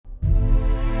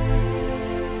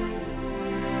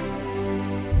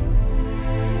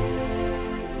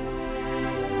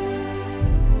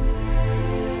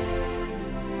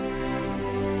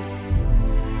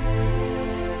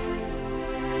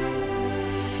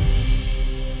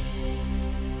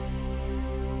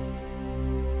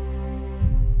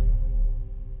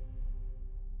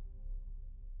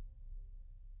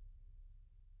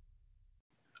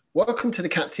Welcome to the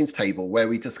Captain's Table, where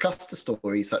we discuss the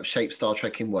stories that shape Star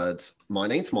Trek in words. My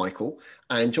name's Michael,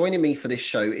 and joining me for this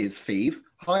show is Phoebe.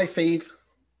 Hi, Phoebe.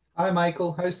 Hi,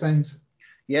 Michael. How's things?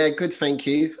 Yeah, good, thank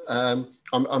you.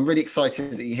 I'm really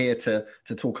excited that you're here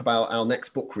to talk about our next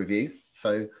book review.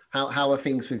 So, how are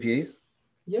things with you?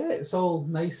 Yeah, it's all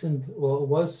nice and well. It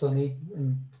was sunny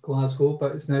in Glasgow,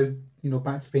 but it's now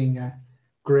back to being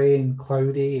grey and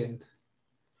cloudy and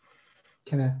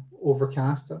kind of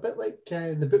overcast. A bit like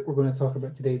the book we're going to talk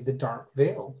about today, The Dark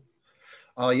Veil.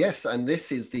 Yes, and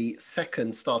this is the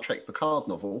second Star Trek Picard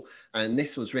novel, and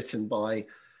this was written by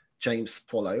James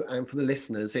Swallow. And for the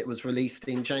listeners, it was released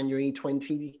in January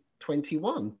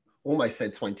 2021. Almost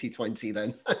said 2020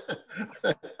 then.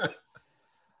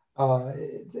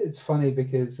 It's funny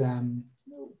because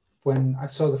when I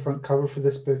saw the front cover for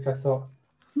this book, I thought,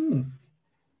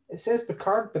 it says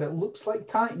Picard, but it looks like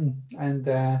Titan. And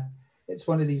it's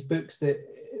one of these books that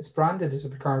it's branded as a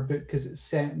Picard book because it's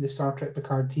set in the Star Trek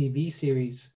Picard TV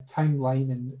series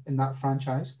timeline in that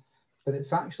franchise. But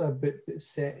it's actually a book that's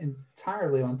set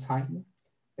entirely on Titan.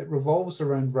 It revolves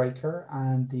around Riker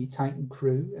and the Titan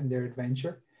crew and their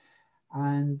adventure.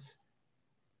 And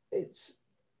it's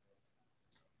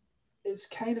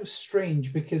kind of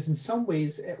strange because in some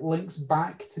ways it links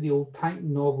back to the old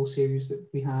Titan novel series that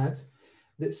we had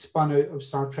that spun out of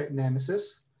Star Trek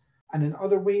Nemesis. And in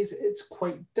other ways, it's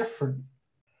quite different.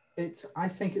 I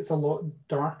think it's a lot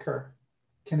darker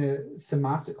kind of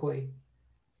thematically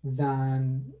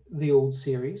than the old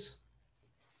series.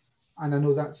 And I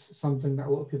know that's something that a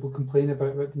lot of people complain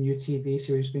about the new TV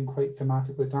series being quite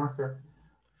thematically darker.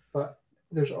 But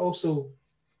there's also,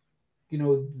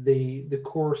 the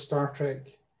core Star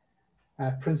Trek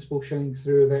principle shining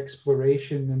through of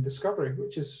exploration and discovery,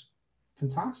 which is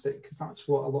fantastic because that's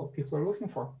what a lot of people are looking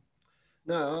for.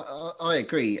 No, I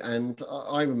agree. And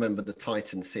I remember the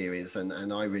Titan series and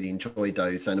I really enjoyed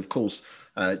those. And of course,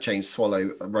 James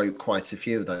Swallow wrote quite a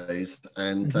few of those.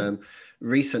 And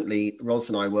recently, Roz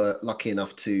and I were lucky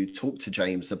enough to talk to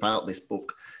James about this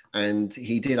book. And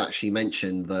he did actually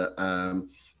mention that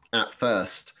at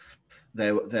first,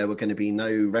 there were going to be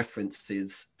no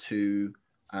references to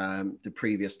the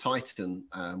previous Titan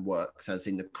works, as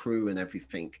in the crew and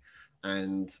everything.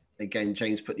 And again,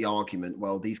 James put the argument,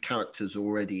 well, these characters are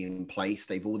already in place.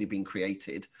 They've already been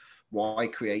created. Why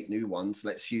create new ones?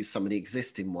 Let's use some of the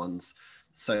existing ones.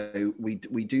 So we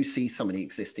do see some of the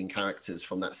existing characters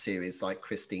from that series, like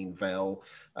Christine Vell,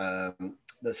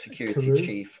 the security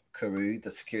chief, Carew, the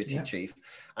security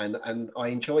chief. And I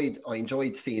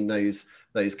enjoyed seeing those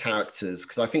characters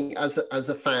because I think as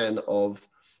a fan of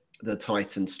the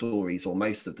Titan stories, or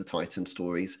most of the Titan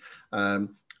stories,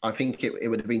 I think it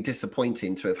would have been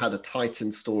disappointing to have had a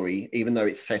Titan story, even though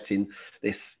it's set in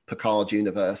this Picard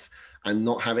universe, and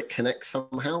not have it connect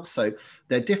somehow. So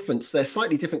they're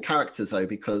slightly different characters though,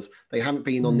 because they haven't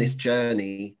been on this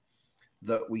journey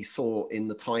that we saw in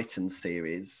the Titan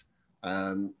series.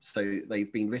 So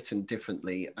they've been written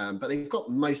differently, but they've got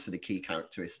most of the key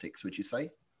characteristics, would you say?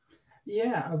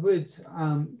 Yeah, I would.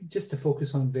 Just to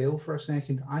focus on Vale for a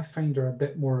second, I find her a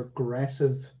bit more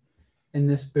aggressive in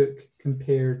this book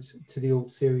compared to the old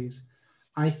series.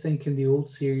 I think in the old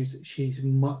series, she's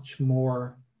much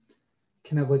more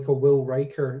kind of like a Will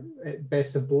Riker at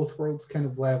best of both worlds kind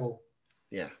of level.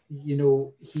 Yeah.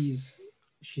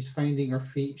 She's finding her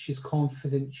feet. She's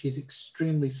confident. She's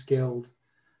extremely skilled.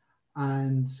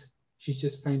 And she's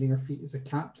just finding her feet as a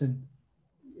captain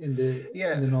in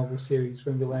the novel series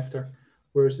when we left her.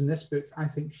 Whereas in this book, I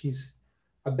think she's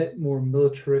a bit more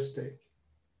militaristic,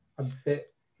 a bit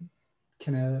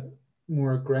kind of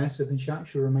more aggressive, and she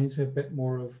actually reminds me a bit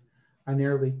more of an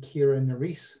early Kira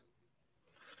Nerys.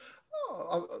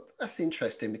 Oh, that's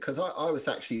interesting because I was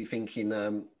actually thinking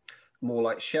more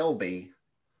like Shelby.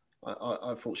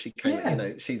 I thought she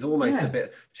came, she's almost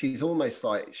she's almost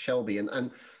like Shelby,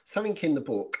 and something in the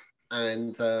book,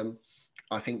 and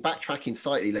I think backtracking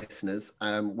slightly, listeners,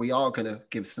 we are going to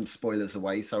give some spoilers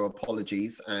away, so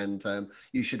apologies, and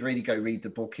you should really go read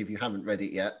the book if you haven't read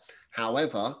it yet.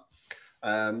 However,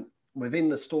 within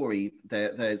the story,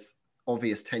 there's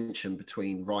obvious tension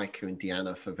between Riker and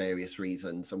Deanna for various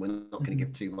reasons, and we're not going to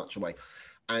give too much away.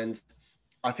 And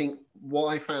I think what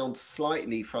I found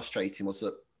slightly frustrating was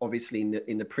that obviously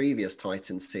in the previous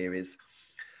Titan series,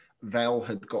 Vel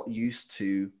had got used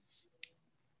to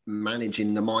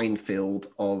managing the minefield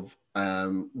of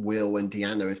Will and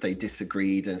Deanna if they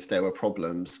disagreed and if there were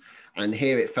problems. And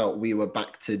here it felt we were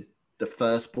back to the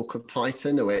first book of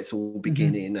Titan, where it's all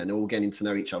beginning and all getting to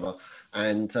know each other.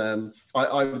 And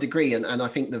I would agree. And I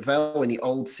think the Vel in the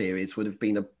old series would have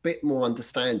been a bit more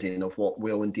understanding of what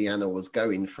Will and Deanna was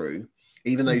going through,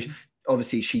 even though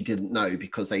obviously she didn't know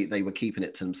because they were keeping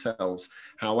it to themselves.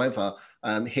 However,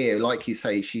 here, like you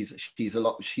say,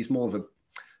 she's more of a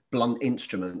blunt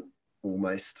instrument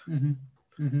almost. Mm-hmm.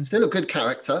 Mm-hmm. Still a good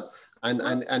character,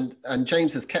 and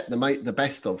James has kept the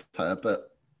best of her,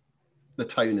 but the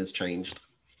tone has changed.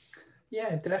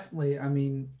 Yeah, definitely. I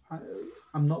mean,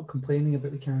 I'm not complaining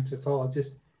about the character at all.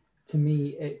 Just, to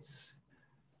me, it's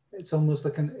almost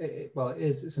like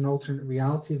it's an alternate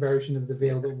reality version of the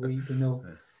Veil that we know.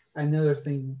 Another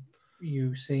thing,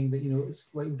 you saying that, it's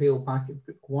like Veil back at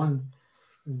book 1.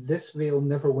 This Veil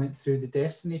never went through the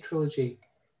Destiny trilogy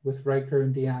with Riker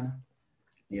and Deanna.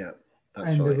 Yeah,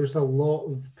 that's and right. There was a lot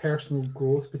of personal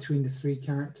growth between the 3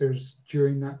 characters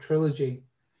during that trilogy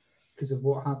because of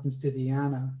what happens to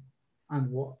Deanna and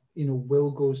what,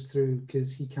 Will goes through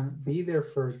because he can't be there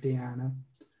for Deanna.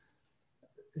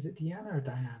 Is it Deanna or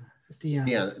Diana? It's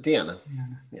Deanna. Deanna.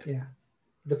 Yeah.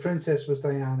 The princess was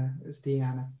Diana. It's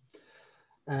Deanna.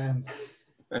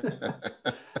 But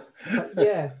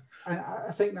yeah, and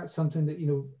I think that's something that,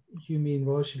 you, me and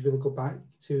Roz should really go back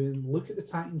to and look at the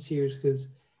Titan series, because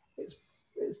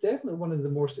it's definitely one of the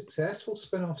more successful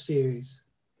spin-off series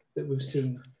that we've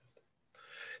seen.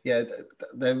 Yeah,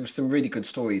 there were some really good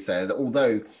stories there.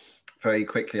 Although, very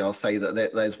quickly, I'll say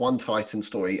that there's one Titan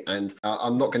story, and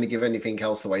I'm not going to give anything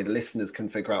else away. The listeners can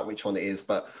figure out which one it is,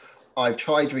 but I've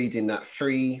tried reading that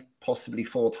 3, possibly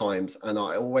 4 times, and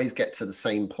I always get to the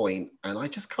same point, and I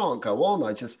just can't go on.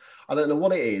 I don't know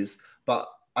what it is, but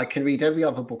I can read every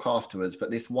other book afterwards,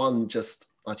 but this one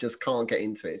I just can't get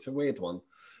into it. It's a weird one.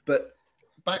 But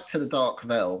back to the Dark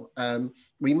Veil,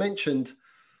 we mentioned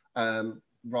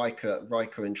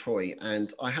Riker and Troy,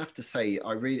 and I have to say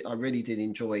I really did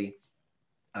enjoy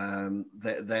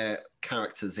their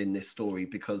characters in this story,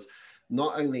 because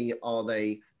not only are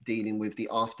they dealing with the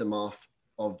aftermath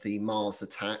of the Mars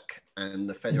attack and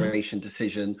the Federation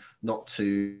decision not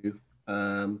to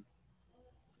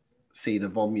see the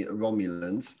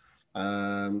Romulans,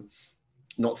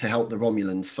 not to help the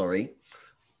Romulans, sorry.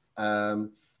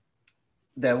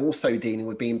 They're also dealing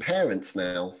with being parents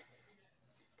now.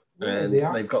 Yeah, and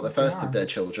they've got the first of their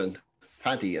children,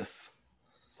 Thaddeus.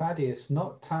 Thaddeus,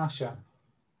 not Tasha.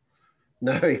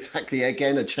 No, exactly.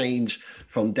 Again, a change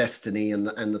from Destiny and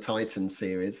the Titan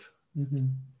series. Mm-hmm.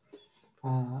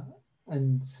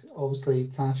 And obviously,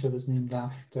 Tasha was named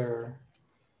after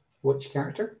which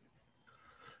character?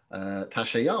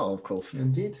 Tasha Yar, of course.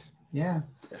 Indeed, yeah.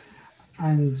 Yes.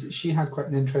 And she had quite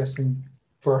an interesting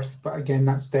birth, but again,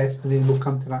 that's Destiny, and we'll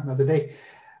come to that another day.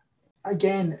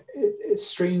 Again, it's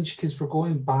strange because we're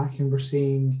going back and we're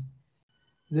seeing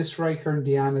this Riker and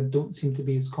Deanna don't seem to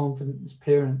be as confident as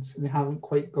parents, and they haven't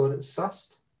quite got it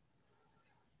sussed.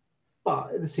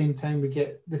 But at the same time, we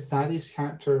get the Thaddeus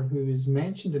character, who is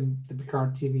mentioned in the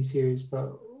Picard TV series,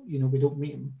 but we don't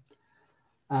meet him.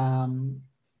 Kind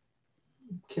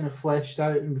of fleshed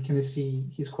out, and we kind of see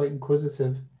he's quite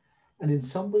inquisitive. And in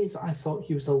some ways, I thought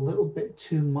he was a little bit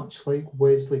too much like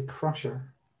Wesley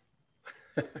Crusher.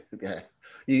 Yeah,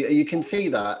 you can see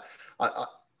that.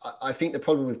 I think the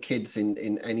problem with kids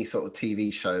in any sort of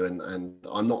TV show, and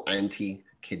I'm not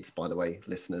anti-kids, by the way,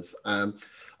 listeners,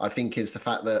 I think is the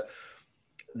fact that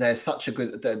there's such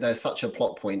a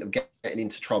plot point of getting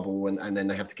into trouble and then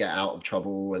they have to get out of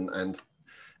trouble, and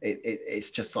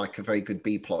it's just like a very good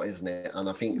B plot, isn't it? And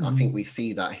I think we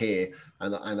see that here,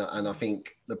 and I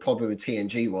think the problem with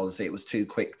TNG was it was too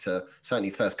quick to, certainly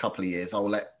first couple of years, I'll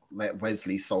let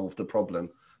Wesley solve the problem,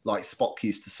 like Spock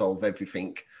used to solve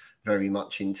everything very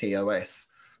much in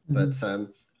TOS. But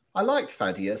I liked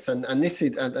Thaddeus, and this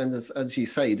is, and as you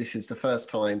say, this is the first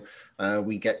time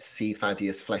we get to see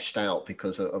Thaddeus fleshed out,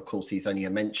 because of course he's only a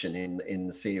mention in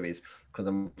the series, because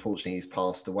unfortunately he's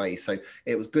passed away. So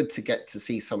it was good to get to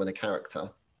see some of the character.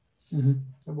 It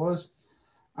was,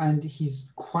 and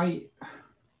he's quite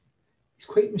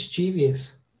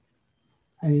mischievous,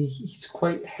 and he's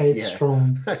quite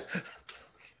headstrong. Yeah.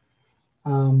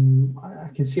 I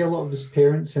can see a lot of his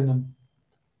parents in him,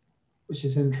 which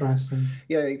is interesting.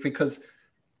 Yeah, because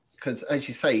as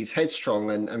you say, he's headstrong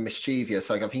and mischievous.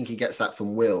 Like, I think he gets that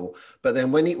from Will. But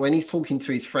then when he's talking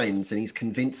to his friends and he's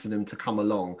convincing them to come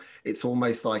along, it's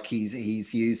almost like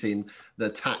he's using the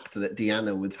tact that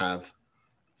Deanna would have.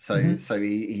 So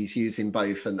he's using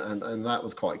both, and that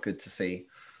was quite good to see.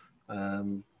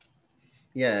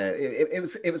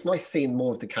 It was nice seeing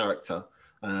more of the character.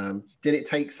 Did it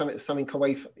take something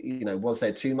away? Was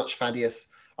there too much Thaddeus?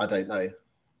 I don't know.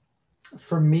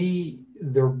 For me,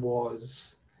 there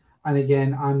was. And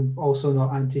again, I'm also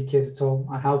not anti-kid at all.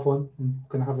 I have one. I'm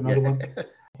going to have another one.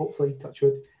 Hopefully, touch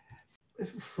wood.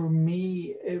 For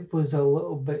me, it was a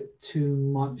little bit too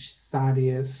much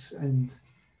Thaddeus. And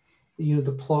you know,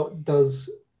 the plot does,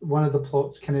 one of the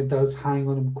plots kind of does hang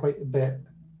on him quite a bit.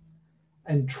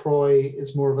 And Troy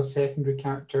is more of a secondary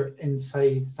character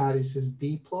inside Thaddeus's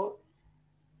B plot.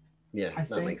 Yeah, I that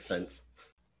think. makes sense.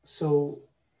 So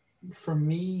for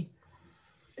me,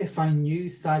 if I knew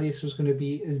Thaddeus was going to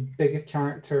be as big a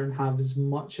character and have as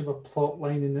much of a plot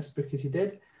line in this book as he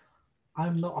did,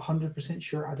 I'm not 100%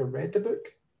 sure I'd have read the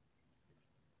book.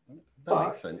 That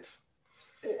makes sense.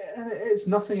 And it's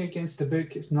nothing against the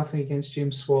book, it's nothing against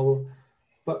James Swallow,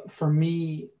 but for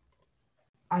me,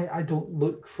 I don't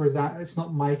look for that. It's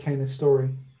not my kind of story.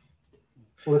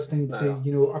 Listening to,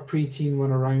 you know, a preteen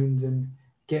run around and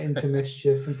get into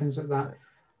mischief and things like that.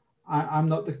 I'm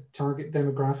not the target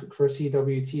demographic for a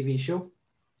CW TV show.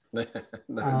 No,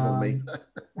 not me.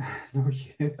 No,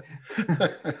 you.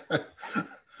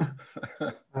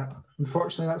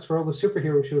 Unfortunately, that's where all the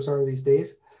superhero shows are these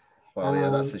days. Well, yeah,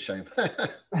 that's a shame.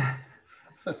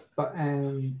 But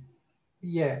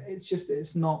yeah,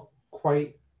 it's not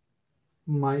quite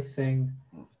my thing.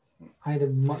 I'd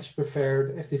have much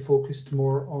preferred if they focused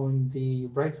more on the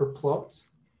Riker plot.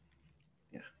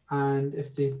 Yeah. And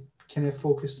if they kind of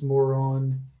focused more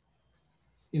on,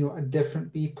 you know, a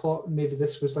different B plot, maybe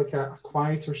this was like a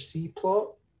quieter C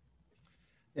plot.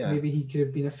 Yeah. Maybe he could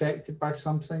have been affected by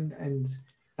something, and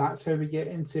that's how we get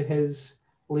into his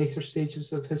later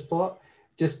stages of his plot.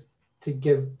 Just to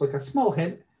give like a small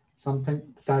hint, something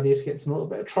Thaddeus gets in a little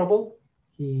bit of trouble.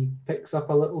 He picks up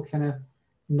a little kind of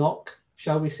knock,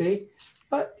 shall we say,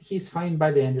 but he's fine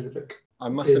by the end of the book. I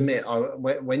must admit,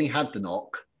 when he had the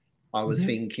knock, I was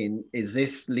thinking, is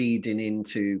this leading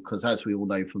into, because as we all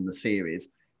know from the series,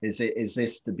 is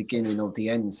this the beginning of the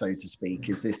end, so to speak?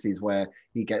 Is where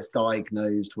he gets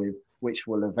diagnosed with, which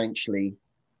will eventually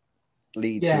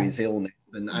lead to his illness?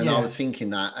 And I was thinking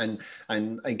that,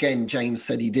 and again, James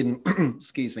said he didn't.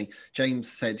 excuse me.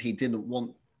 James said he didn't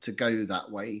want to go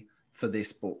that way for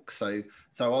this book. So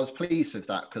I was pleased with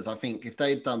that, because I think if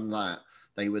they'd done that,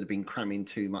 they would have been cramming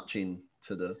too much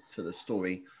into the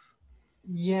story.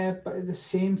 Yeah, but at the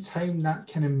same time,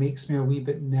 that kind of makes me a wee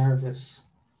bit nervous,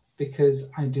 because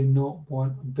I do not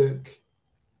want a book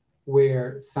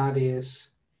where Thaddeus,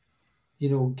 you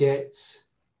know, gets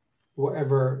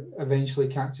whatever eventually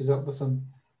catches up with him.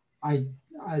 I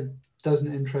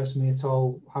doesn't interest me at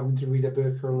all, having to read a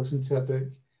book or listen to a book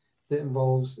that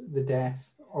involves the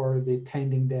death or the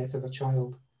pending death of a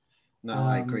child. No,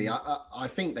 I agree. I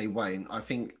think they won't. I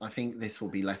think this will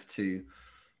be left to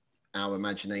our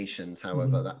imaginations,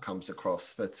 however that comes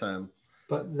across. But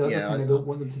the other thing I don't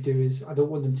want them to do is, I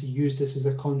don't want them to use this as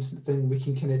a constant thing we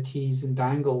can kind of tease and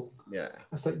dangle. Yeah.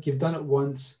 It's like, you've done it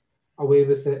once, away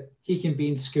with it. He can be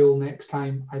in school next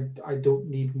time. I don't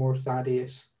need more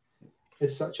Thaddeus.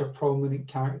 It's such a prominent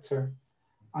character.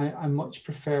 I much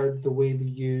preferred the way they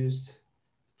used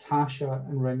Tasha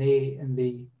and Renee in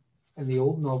the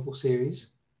old novel series,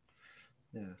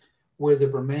 where they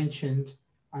were mentioned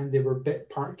and they were bit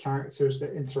part characters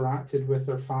that interacted with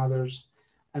their fathers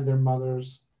and their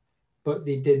mothers, but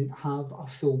they didn't have a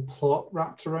full plot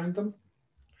wrapped around them.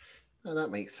 Oh, that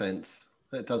makes sense.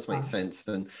 That does make sense.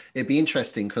 And it'd be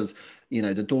interesting because, you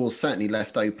know, the door's certainly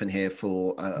left open here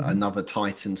for another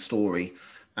Titan story.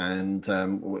 And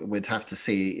we'd have to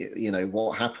see, you know,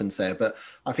 what happens there. But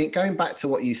I think going back to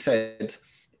what you said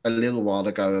a little while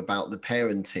ago about the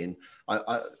parenting,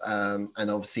 and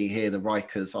obviously here the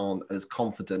Rikers aren't as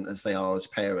confident as they are as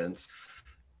parents.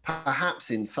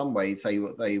 Perhaps in some ways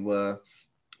they were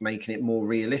making it more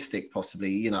realistic,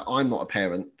 possibly. You know, I'm not a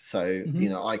parent, so, you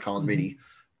know, I can't really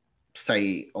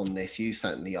say on this. You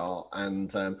certainly are.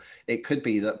 And it could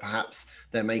be that perhaps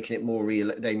they're making it more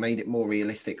real. They made it more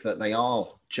realistic that they are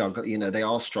they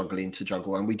are struggling to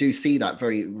juggle. And we do see that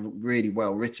really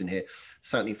well written here.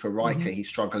 Certainly for Riker, he's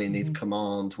struggling his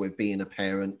command with being a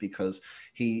parent, because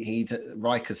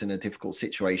Riker's in a difficult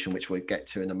situation, which we'll get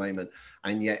to in a moment.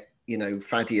 And yet, you know,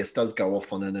 Thaddeus does go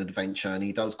off on an adventure and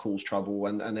he does cause trouble,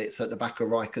 and it's at the back of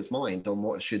Riker's mind on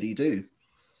what should he do.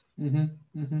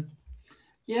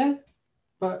 Yeah,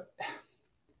 but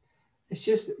it's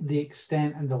just the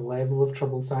extent and the level of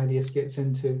trouble Thaddeus gets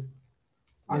into.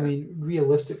 I mean,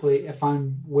 realistically, if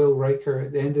I'm Will Riker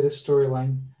at the end of this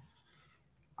storyline,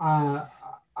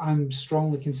 I'm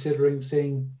strongly considering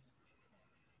saying,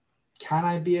 can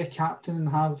I be a captain and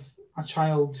have a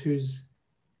child who's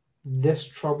this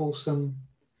troublesome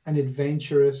and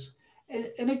adventurous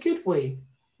in a good way?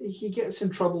 He gets in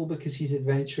trouble because he's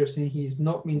adventurous and he's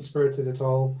not mean-spirited at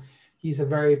all. He's a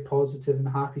very positive and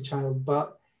happy child,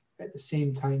 but at the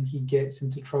same time, he gets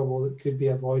into trouble that could be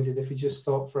avoided if he just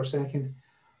thought for a second,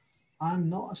 I'm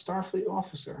not a Starfleet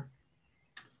officer.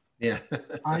 Yeah.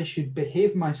 I should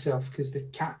behave myself because the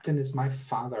captain is my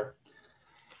father.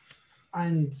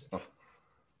 And, Oh.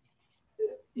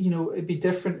 it'd be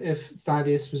different if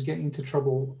Thaddeus was getting into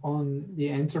trouble on the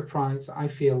Enterprise, I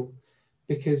feel,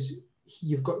 because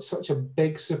you've got such a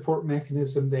big support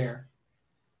mechanism there.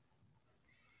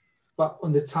 But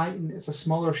on the Titan, it's a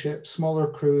smaller ship, smaller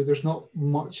crew. There's not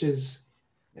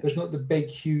the big,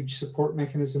 huge support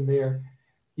mechanism there.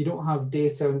 You don't have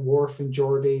Data and Worf and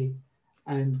Geordi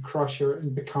and Crusher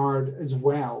and Picard as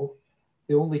well.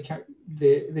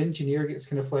 The engineer gets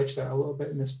kind of fleshed out a little bit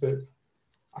in this book.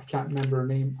 I can't remember her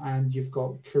name. And you've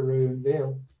got Carew and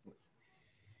Vale.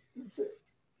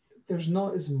 There's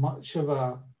not as much of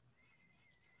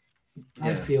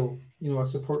I feel, a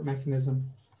support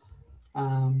mechanism.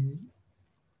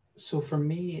 So for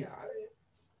me,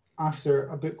 after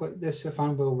a book like this, if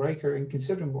I'm Will Riker, and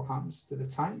considering what happens to the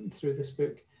Titan through this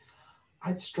book,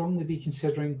 I'd strongly be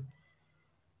considering,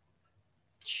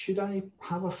 should I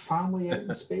have a family out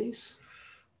in space?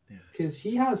 Because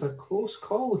he has a close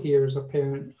call here as a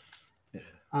parent. Yeah.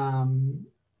 On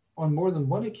more than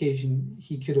one occasion,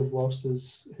 he could have lost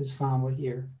his family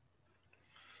here.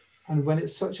 And when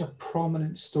it's such a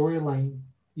prominent storyline,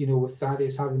 with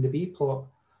Thaddeus having the B plot,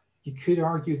 you could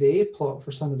argue the A plot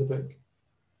for some of the book.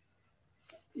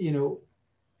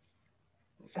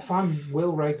 If I'm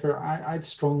Will Riker, I'd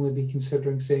strongly be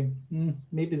considering saying,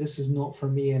 maybe this is not for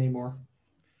me anymore.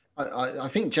 I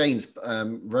think James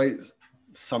wrote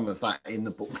some of that in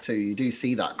the book too. You do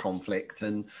see that conflict,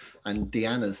 and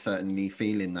Deanna's certainly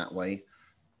feeling that way.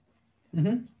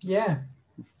 Mm-hmm. Yeah.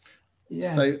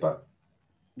 So, but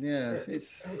yeah,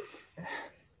 it's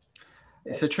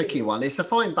a tricky one. It's a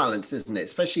fine balance, isn't it?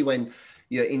 Especially when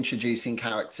you're introducing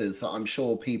characters that I'm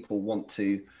sure people want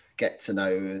to get to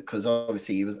know, because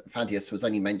obviously Thaddeus was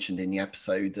only mentioned in the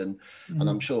episode, and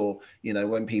I'm sure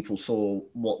when people saw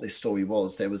what this story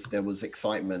was, there was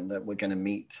excitement that we're going to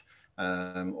meet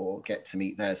or get to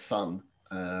meet their son.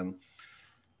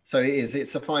 So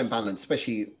it's a fine balance,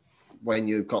 especially when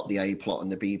you've got the A plot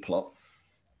and the B plot.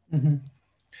 Mm-hmm.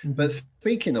 Mm-hmm. But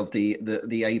speaking of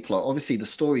the A plot, obviously the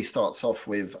story starts off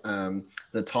with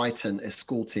the Titan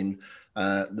escorting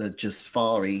the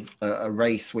Jasfari, a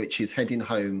race which is heading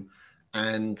home,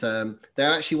 and they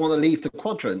actually want to leave the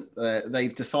quadrant.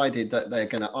 They've decided that they're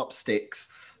going to up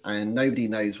sticks, and nobody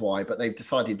knows why, but they've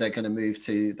decided they're going to move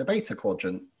to the Beta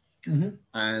Quadrant. Mm-hmm.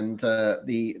 And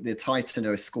the Titan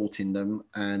are escorting them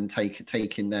and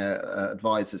taking their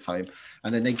advisors home,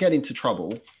 and then they get into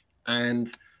trouble,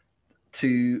 and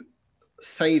to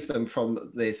save them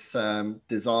from this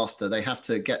disaster, they have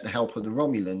to get the help of the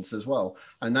Romulans as well,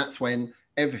 and that's when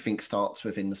everything starts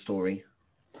within the story.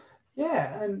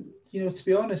 Yeah, and to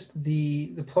be honest,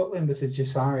 the plotline with the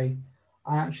Jasari,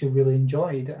 I actually really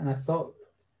enjoyed, and I thought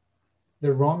the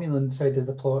Romulan side of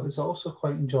the plot is also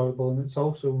quite enjoyable, and it's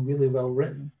also really well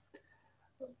written.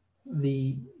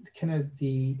 The kind of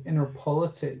the inner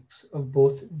politics of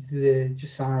both the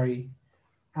Jasari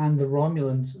and the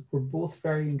Romulans were both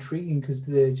very intriguing, because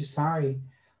the Jasari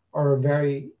are a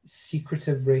very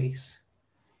secretive race,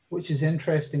 which is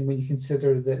interesting when you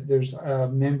consider that there's a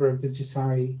member of the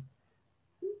Jasari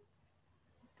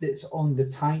that's on the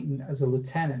Titan as a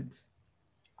lieutenant.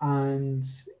 And,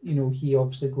 he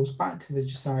obviously goes back to the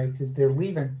Jasari because they're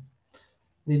leaving.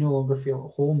 They no longer feel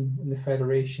at home in the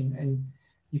Federation. And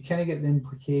you kind of get the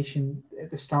implication at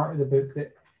the start of the book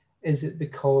that, is it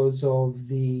because of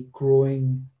the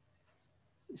growing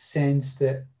sense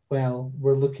that, well,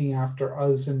 we're looking after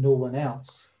us and no one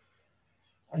else?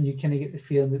 And you kind of get the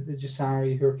feeling that the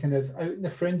Jasari, who are kind of out in the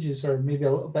fringes, are maybe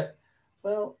a little bit,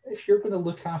 well, if you're going to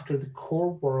look after the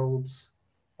core worlds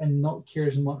and not care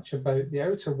as much about the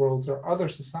outer worlds or other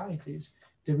societies,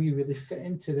 do we really fit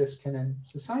into this kind of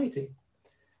society?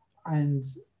 And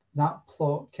that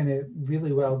plot kind of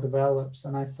really well develops,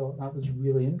 and I thought that was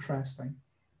really interesting.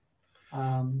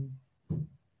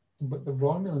 But the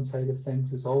Romulan side of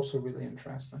things is also really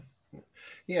interesting.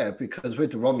 Yeah, because with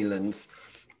the Romulans,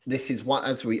 this is what,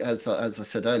 as I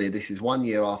said earlier, this is 1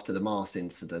 year after the Mars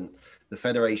incident. The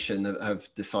Federation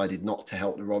have decided not to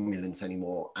help the Romulans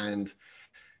anymore, and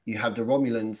you have the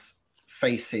Romulans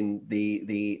facing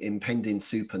the impending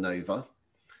supernova,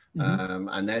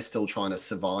 and they're still trying to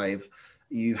survive.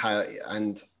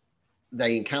 And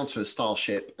they encounter a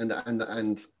starship,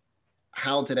 and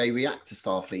how do they react to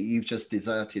Starfleet? You've just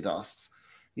deserted us.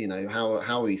 How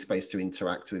are we supposed to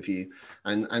interact with you?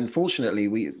 And unfortunately,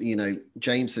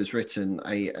 James has written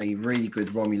a really good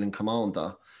Romulan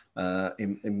commander,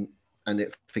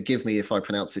 forgive me if I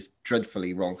pronounce this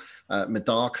dreadfully wrong,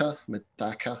 Medaka,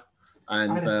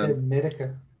 and I'd have said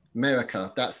Medica.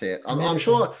 America, that's it. I'm America.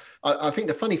 sure. I think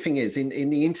the funny thing is, in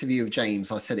the interview of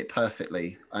James, I said it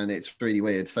perfectly, and it's really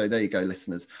weird. So there you go,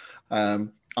 listeners.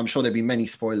 I'm sure there'll be many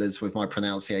spoilers with my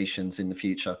pronunciations in the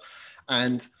future.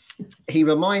 And he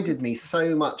reminded me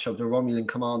so much of the Romulan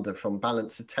commander from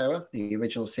Balance of Terror, the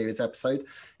original series episode,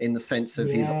 in the sense of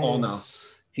his honor.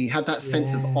 He had that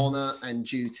sense of honor and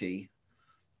duty,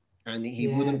 and he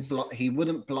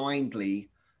wouldn't blindly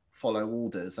follow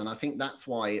orders. And I think that's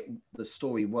why the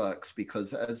story works,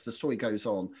 because as the story goes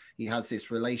on, he has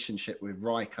this relationship with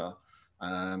Riker.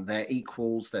 They're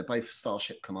equals. They're both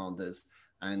starship commanders,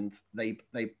 and they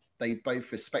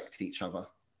both respect each other.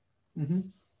 Mm-hmm.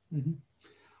 Mm-hmm.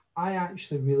 I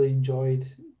actually really enjoyed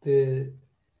the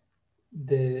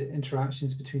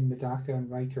interactions between Medaka and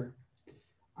Riker,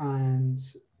 and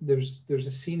there's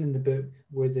a scene in the book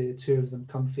where the two of them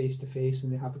come face to face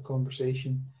and they have a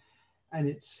conversation, and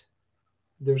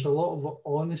there's a lot of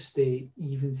honesty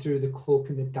even through the cloak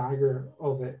and the dagger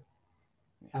of it.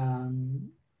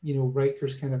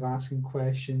 Riker's kind of asking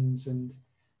questions and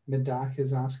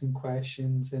Medaka's asking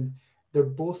questions, and they're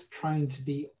both trying to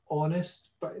be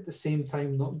honest, but at the same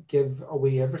time not give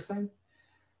away everything.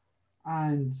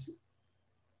 And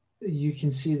you can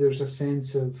see there's a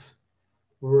sense of,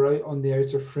 we're out on the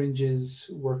outer fringes,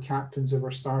 we're captains of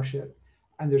our starship,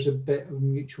 and there's a bit of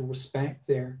mutual respect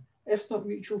there. If not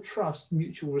mutual trust,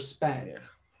 mutual respect.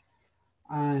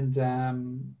 Yeah.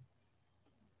 And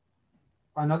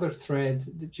another thread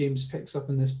that James picks up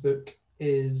in this book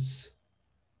is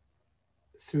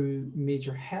through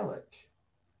Major Hellick,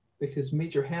 because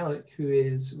Major Hellick, who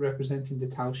is representing the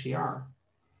Tal Shiar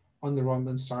on the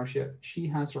Romulan starship, she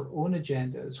has her own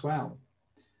agenda as well.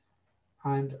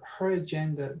 And her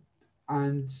agenda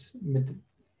and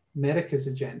Medica's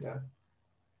agenda,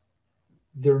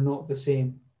 they're not the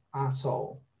same at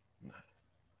all.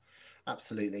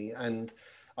 Absolutely. And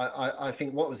I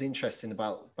think what was interesting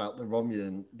about the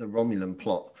Romulan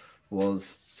plot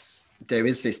was there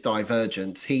is this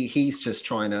divergence. He's just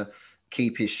trying to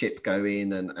keep his ship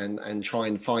going and try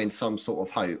and find some sort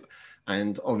of hope.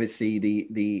 And obviously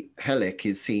the Hellick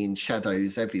is seeing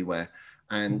shadows everywhere.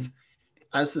 And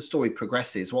as the story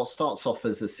progresses, what starts off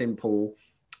as a simple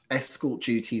escort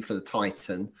duty for the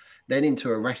Titan, then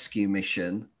into a rescue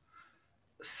mission,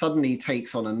 suddenly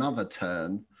takes on another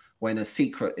turn when a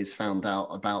secret is found out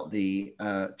about the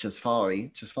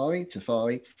Jafari,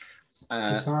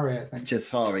 I think.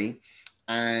 Jafari.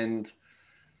 And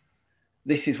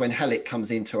this is when Hellick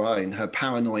comes into her own, her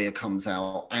paranoia comes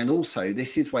out. And also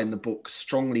this is when the book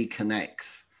strongly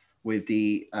connects with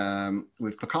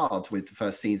with Picard, with the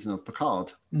first season of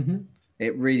Picard. Mm-hmm.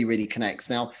 It really, really connects.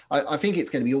 Now, I think it's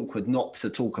going to be awkward not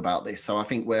to talk about this. So I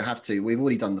think we've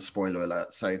already done the spoiler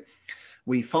alert. So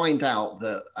we find out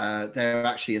that they're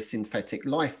actually a synthetic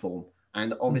life form.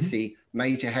 And obviously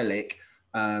Major Hellick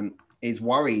is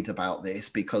worried about this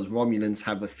because Romulans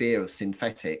have a fear of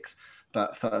synthetics.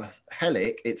 But for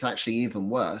Hellick, it's actually even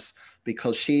worse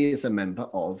because she is a member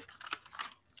of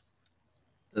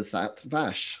the Zat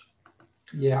Vash.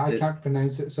 Yeah, I can't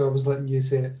pronounce it, so I was letting you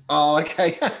say it. Oh,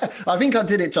 okay. I think I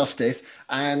did it justice.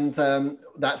 And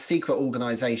that secret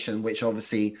organization, which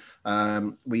obviously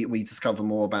we discover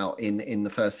more about in the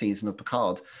first season of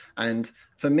Picard. And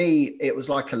for me, it was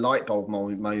like a light bulb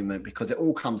moment because it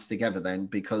all comes together then.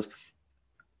 Because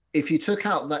if you took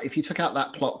out that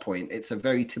plot point, it's a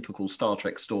very typical Star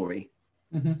Trek story.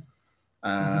 Mm-hmm.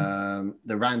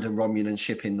 The random Romulan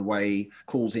ship in the way,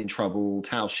 causing trouble,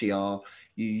 Tal Shiar.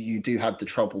 You do have the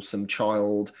troublesome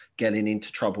child getting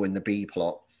into trouble in the B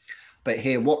plot. But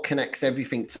here, what connects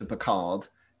everything to Picard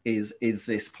is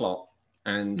this plot.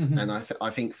 And I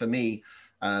think for me,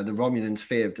 the Romulans'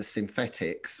 fear of the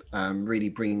synthetics really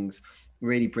brings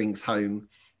home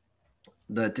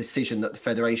the decision that the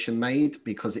Federation made,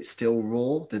 because it's still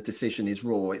raw. The decision is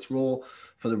raw. It's raw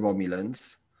for the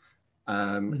Romulans.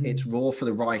 It's raw for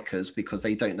the Rikers because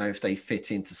they don't know if they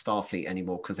fit into Starfleet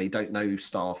anymore, because they don't know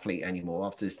Starfleet anymore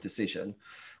after this decision.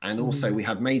 And also we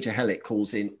have Major Hellick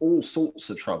causing all sorts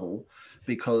of trouble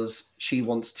because she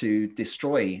wants to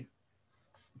destroy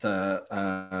the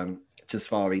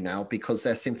Jafari now because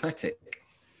they're synthetic.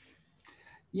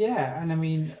 Yeah, and I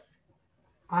mean,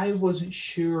 I wasn't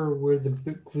sure where the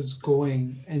book was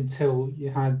going until you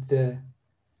had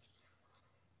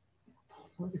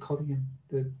what are they called again?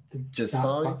 The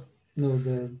Jafari? No,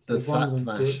 the Zat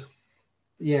Vash.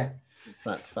 Yeah.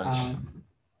 Zat Vash.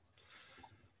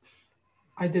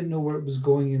 I didn't know where it was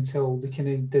going until they kind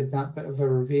of did that bit of a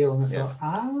reveal, and I thought,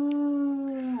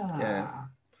 yeah,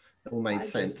 it all made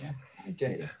sense. I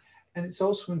get you. And it's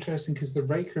also interesting because the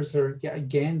Rikers are yet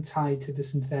again tied to the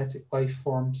synthetic life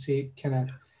form. See, kind of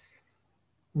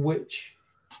which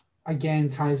again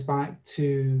ties back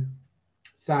to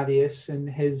Thaddeus and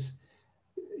his,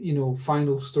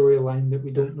 final storyline that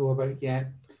we don't know about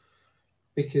yet,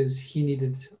 because he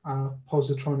needed a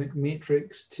positronic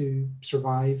matrix to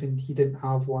survive, and he didn't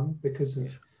have one because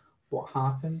of what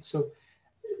happened. So,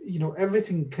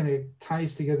 everything kind of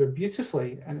ties together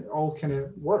beautifully, and it all kind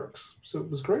of works. So it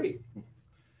was great.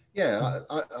 Yeah,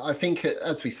 I think,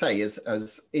 as we say,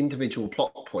 as individual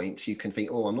plot points, you can think,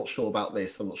 oh, I'm not sure about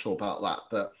this, I'm not sure about that.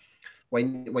 But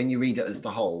when you read it as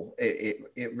the whole,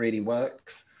 it really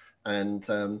works. And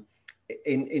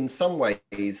in some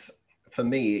ways, for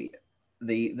me,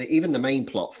 the even the main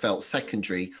plot felt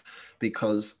secondary,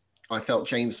 because I felt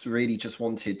James really just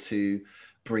wanted to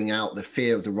bring out the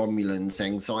fear of the Romulans'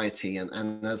 anxiety,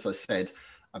 and as I said,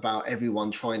 about everyone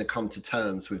trying to come to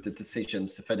terms with the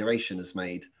decisions the Federation has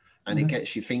made. And it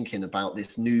gets you thinking about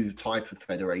this new type of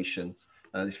Federation,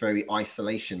 this very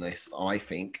isolationist, I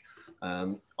think,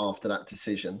 after that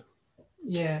decision.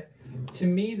 Yeah, to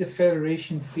me, the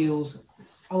Federation feels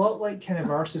a lot like kind of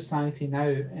our society now,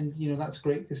 and that's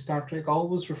great because Star Trek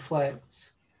always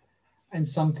reflects and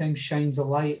sometimes shines a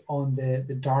light on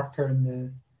the darker and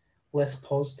the less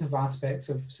positive aspects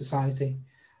of society.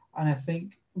 And I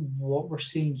think what we're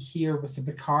seeing here with the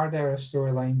Picard era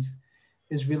storylines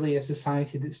is really a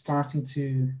society that's starting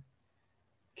to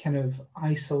kind of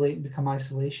isolate and become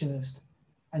isolationist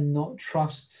and not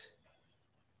trust,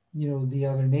 the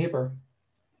other neighbor,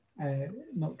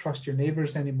 not trust your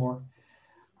neighbors anymore.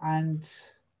 And,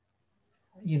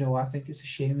 I think it's a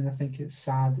shame, and I think it's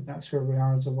sad that that's where we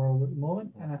are as a world at the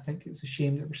moment. And I think it's a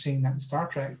shame that we're seeing that in Star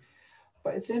Trek.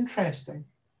 But it's interesting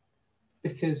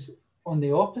because on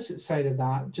the opposite side of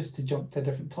that, just to jump to a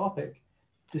different topic,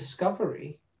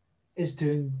 Discovery is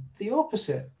doing the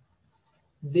opposite.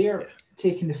 They're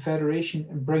taking the Federation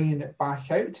and bringing it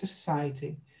back out to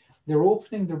society. They're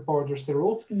opening their borders, they're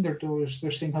opening their doors,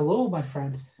 they're saying, hello, my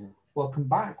friend, welcome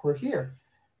back, we're here.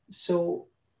 So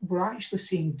we're actually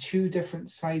seeing two different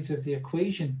sides of the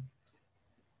equation.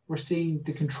 We're seeing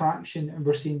the contraction and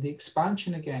we're seeing the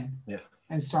expansion again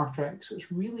in Star Trek. So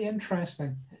it's really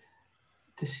interesting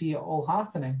to see it all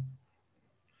happening.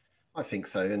 I think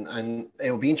so. And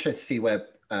it'll be interesting to see where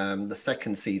the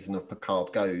second season of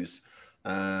Picard goes,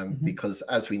 because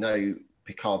as we know,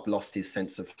 Picard lost his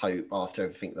sense of hope after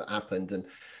everything that happened, and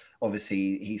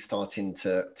obviously he's starting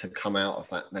to come out of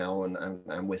that now,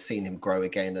 and we're seeing him grow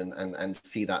again and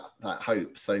see that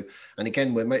hope. So, and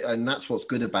again, and that's what's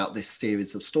good about this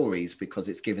series of stories, because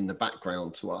it's given the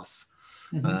background to us,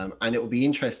 and it will be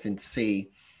interesting to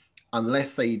see,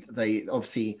 unless they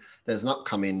obviously there's an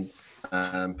upcoming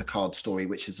Picard story,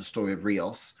 which is a story of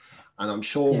Rios. And I'm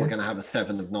sure we're going to have a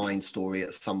 7 of 9 story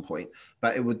at some point.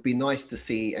 But it would be nice to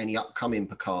see any upcoming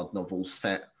Picard novels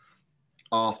set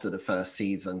after the first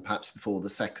season, perhaps before the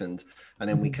second, and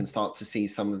then we can start to see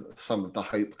some of the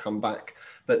hope come back.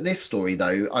 But this story,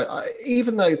 though,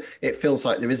 even though it feels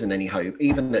like there isn't any hope,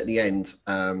 even at the end,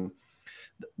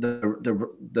 the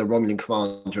Romulan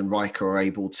commander and Riker are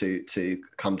able to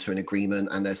come to an agreement,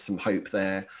 and there's some hope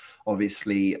there.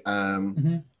 Obviously,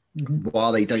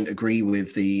 while they don't agree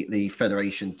with the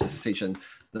Federation decision,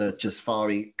 the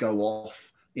Jafari go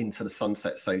off into the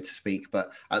sunset, so to speak.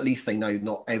 But at least they know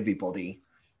not everybody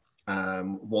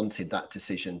wanted that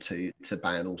decision to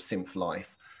ban all synth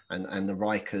life. And the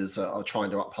Rikers are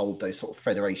trying to uphold those sort of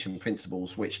Federation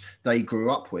principles, which they grew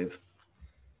up with.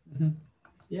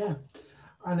 Yeah.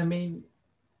 And I mean,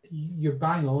 you're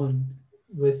bang on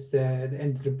with the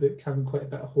end of the book having quite a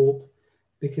bit of hope,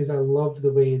 because I love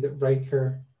the way that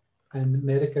Riker and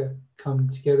America come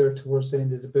together towards the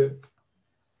end of the book,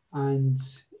 and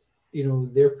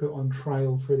they're put on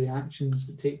trial for the actions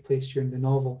that take place during the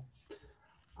novel,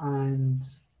 and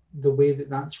the way that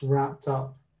that's wrapped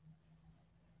up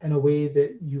in a way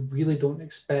that you really don't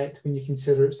expect when you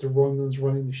consider it's the Romulans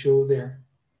running the show there.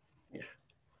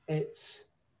 It's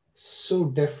so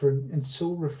different and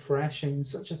so refreshing and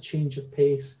such a change of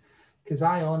pace, because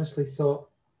I honestly thought,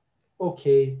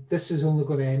 okay, this is only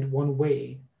going to end one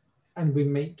way, and we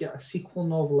might get a sequel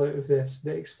novel out of this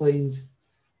that explains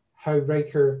how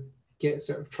Riker gets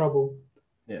out of trouble.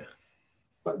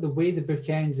 But the way the book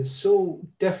ends is so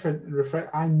different and refreshing.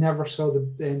 I never saw the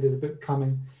end of the book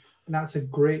coming, and that's a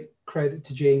great credit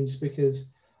to James, because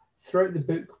throughout the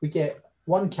book we get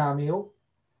one cameo.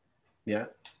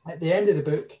 At the end of the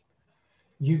book,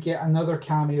 you get another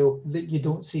cameo that you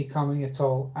don't see coming at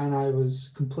all, and I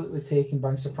was completely taken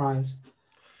by surprise.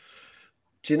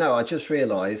 Do you know, I just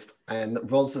realised, and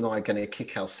Roz and I are going to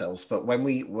kick ourselves, but when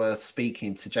we were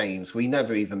speaking to James, we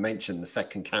never even mentioned the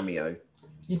second cameo.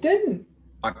 You didn't?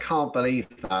 I can't believe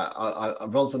that.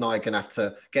 Roz and I are going to have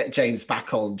to get James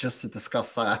back on just to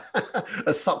discuss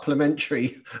a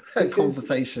supplementary Because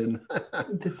conversation.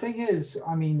 the thing is,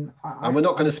 I mean, And we're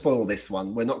not going to spoil this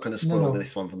one. We're not going to spoil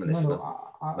this one for the listener.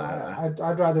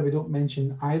 I'd rather we don't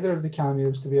mention either of the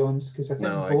cameos, to be honest, because I think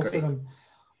both of them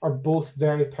are both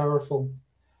very powerful.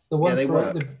 The one they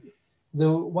throughout work.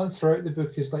 the one throughout the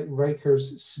book is like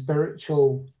Riker's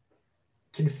spiritual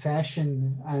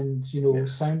confession and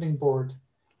sounding board,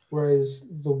 whereas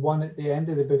the one at the end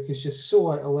of the book is just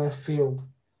so out of left field.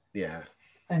 Yeah.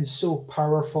 And so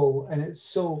powerful, and it's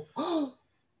so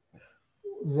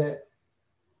that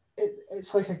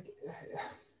it's like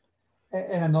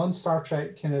in a non-Star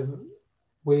Trek kind of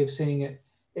way of saying it,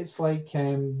 it's like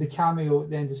the cameo at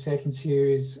the end of second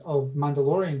series of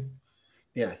Mandalorian.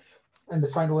 Yes. And the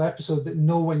final episode that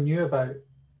no one knew about.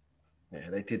 Yeah,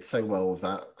 they did so well with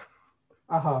that.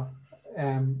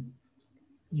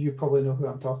 You probably know who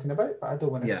I'm talking about, but I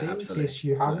don't want to say absolutely. in case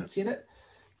you haven't seen it.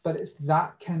 But it's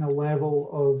that kind of level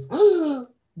of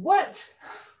what?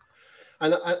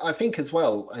 And I think as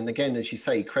well, and again, as you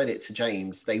say, credit to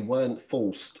James, they weren't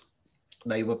forced.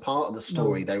 They were part of the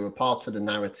story. No. They were part of the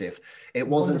narrative. It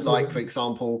wasn't like, for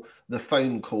example, the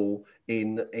phone call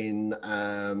in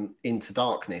Into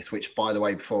Darkness, which, by the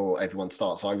way, before everyone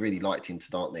starts, I really liked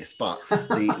Into Darkness. But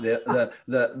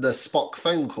the Spock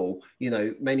phone call,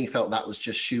 many felt that was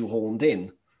just shoehorned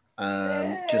in.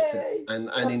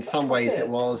 And in some ways it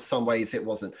was, some ways it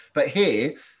wasn't. But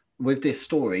here, with this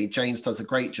story, James does a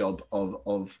great job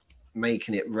of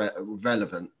making it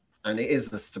relevant. And it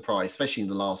is a surprise, especially in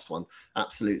the last one.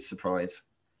 Absolute surprise.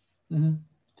 Mm-hmm.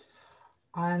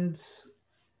 And,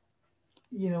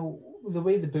 the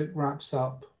way the book wraps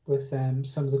up with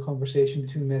some of the conversation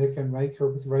between Medica and Riker,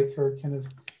 with Riker kind of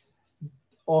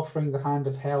offering the hand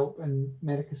of help and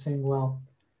Medica saying, well,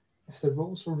 if the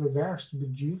roles were reversed,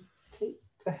 would you take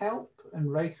the help?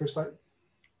 And Riker's like,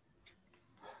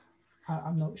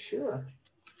 I'm not sure.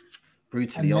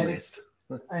 Brutally honest.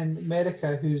 And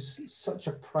Medica, who's such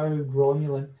a proud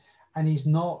Romulan, and he's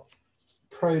not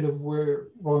proud of where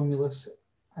Romulus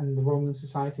and the Romulan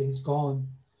society has gone,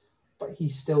 but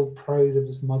he's still proud of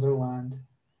his motherland,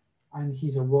 and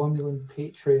he's a Romulan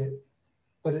patriot,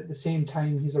 but at the same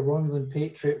time he's a Romulan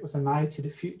patriot with an eye to the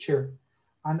future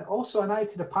and also an eye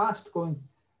to the past, going,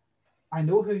 I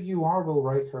know who you are, Will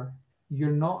Riker.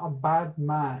 You're not a bad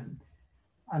man,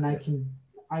 and I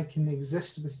can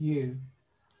exist with you.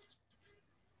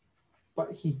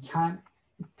 But he can't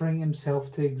bring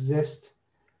himself to exist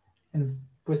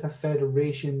with a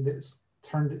federation that's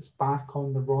turned its back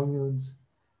on the Romulans.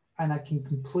 And I can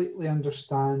completely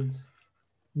understand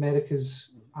Medica's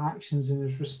actions and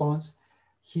his response.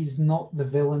 He's not the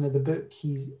villain of the book.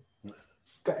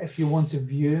 But if you want to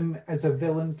view him as a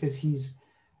villain, because he's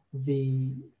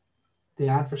the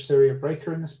adversary of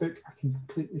Riker in this book, I can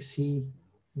completely see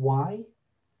why.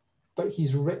 But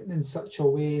he's written in such a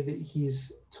way that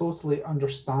he's totally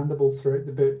understandable throughout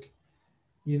the book.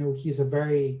 He's a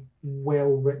very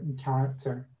well-written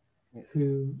character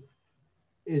who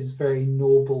is very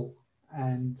noble,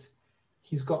 and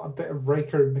he's got a bit of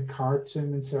Riker and Picard to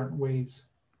him in certain ways.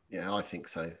 Yeah, I think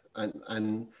so.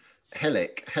 And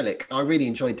Helic, I really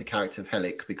enjoyed the character of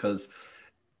Helic because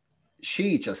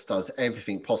she just does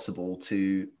everything possible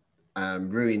to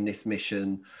ruin this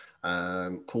mission,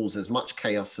 cause as much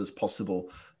chaos as possible.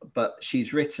 But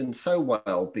she's written so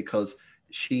well because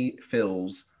she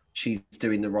feels she's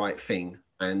doing the right thing.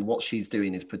 And what she's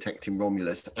doing is protecting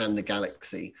Romulus and the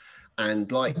galaxy.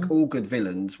 And like all good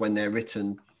villains, when they're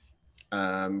written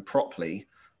properly,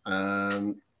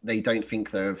 they don't think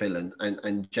they're a villain.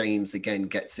 And James, again,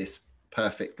 gets this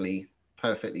perfectly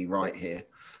right here.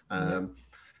 I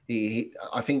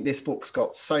think this book's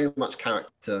got so much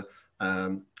character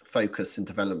focus and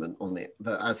development on it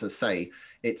that, as I say,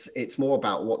 it's more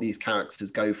about what these characters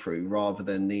go through rather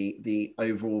than the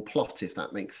overall plot, if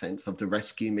that makes sense, of the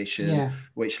rescue mission,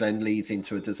 which then leads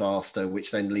into a disaster,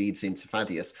 which then leads into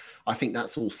Thaddeus. I think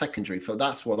that's all secondary.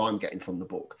 That's what I'm getting from the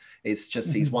book. It's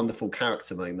just these wonderful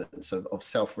character moments of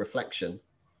self-reflection.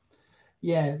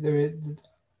 Yeah,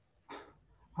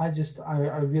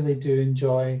 I really do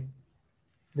enjoy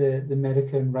the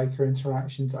Medica and Riker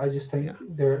interactions. I just think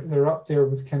they're up there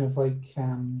with kind of like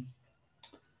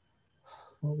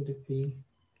what would it be?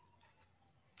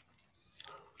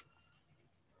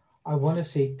 I want to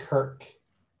say Kirk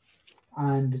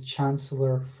and the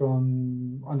Chancellor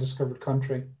from Undiscovered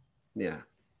Country. Yeah,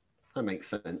 that makes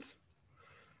sense.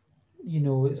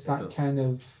 It's that kind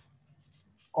of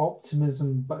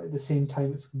optimism, but at the same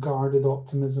time it's guarded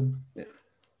optimism. Yeah.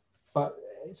 But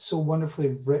it's so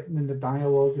wonderfully written, and the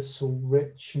dialogue is so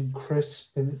rich and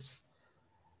crisp, and it's,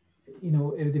 you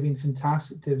know, it would have been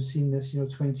fantastic to have seen this, you know,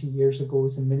 20 years ago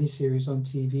as a miniseries on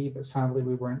TV, but sadly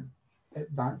we weren't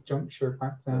at that juncture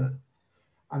back then.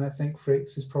 And I think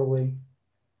Frakes is probably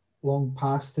long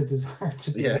past the desire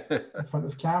to be in front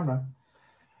of camera.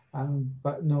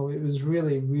 But no, it was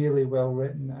really, really well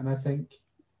written. And I think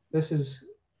this is,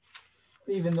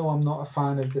 even though I'm not a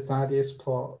fan of the Thaddeus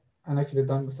plot, and I could have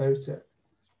done without it,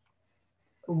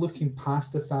 looking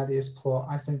past the Thaddeus plot,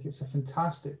 I think it's a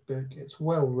fantastic book. It's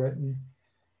well written.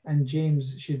 And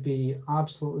James should be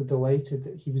absolutely delighted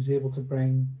that he was able to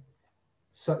bring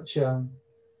such a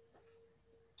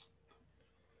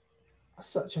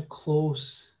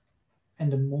close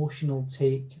and emotional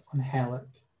take on Helic,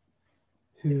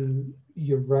 who,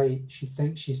 you're right, she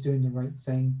thinks she's doing the right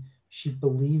thing. She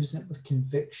believes in it with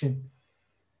conviction,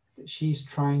 that she's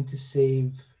trying to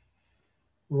save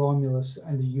Romulus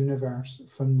and the universe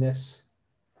from this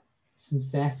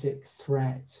synthetic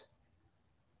threat.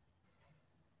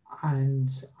 And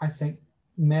I think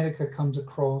Medica comes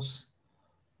across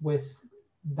with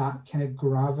that kind of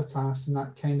gravitas and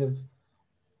that kind of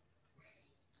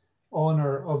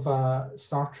honor of a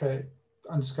Star Trek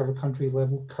Undiscovered Country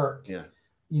level Kirk. Yeah.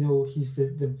 You know, he's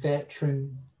the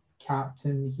veteran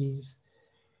captain. He's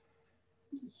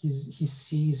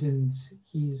seasoned.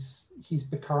 He's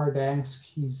Picard-esque.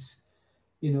 He's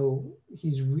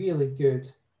really good,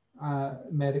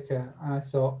 Medica. And I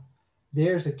thought,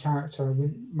 there's a character I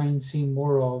wouldn't mind seeing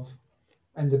more of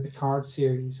in the Picard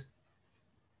series.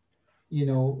 You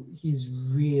know, he's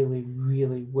really,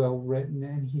 really well written,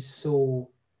 and he's so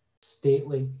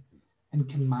stately and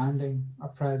commanding a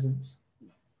presence.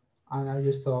 And I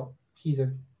just thought he's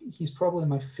probably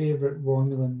my favorite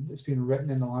Romulan that's been written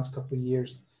in the last couple of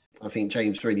years. I think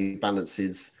James really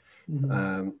balances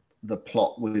the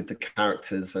plot with the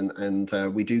characters, and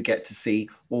we do get to see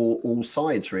all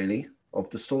sides really of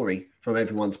the story from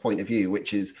everyone's point of view,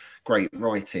 which is great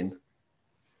writing.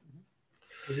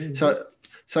 So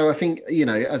I think, you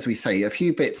know, as we say, a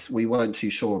few bits we weren't too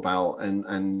sure about,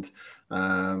 and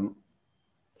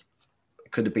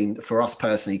could have been, for us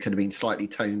personally, could have been slightly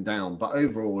toned down, but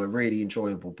overall a really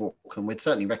enjoyable book, and we'd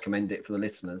certainly recommend it for the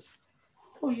listeners.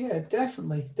 Oh yeah,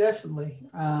 definitely.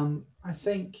 I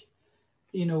think,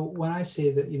 you know, when I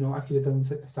say that, you know, I could have done with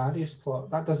the Thaddeus plot,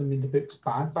 that doesn't mean the book's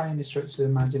bad by any stretch of the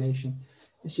imagination.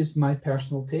 It's just my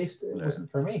personal taste. It wasn't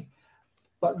for me.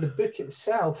 But the book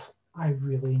itself, I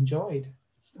really enjoyed.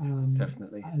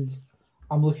 Definitely. And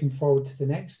I'm looking forward to the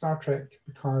next Star Trek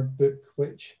Picard book,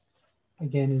 which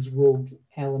again is Rogue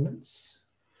Elements.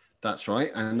 That's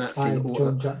right. And that's in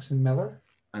John Jackson Miller.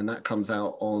 And that comes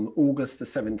out on August the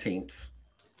 17th,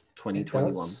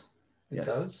 2021. It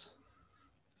does.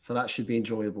 So that should be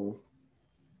enjoyable.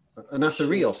 And that's a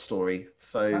Rios story.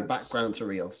 So that's background to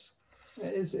Rios.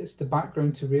 It's the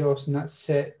background to Rios, and that's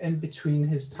set in between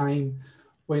his time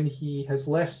when he has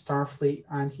left Starfleet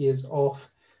and he is off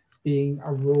being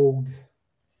a rogue,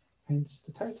 hence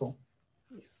the title.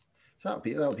 So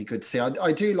that would be good to see.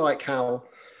 I do like how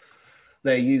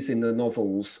they're using the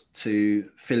novels to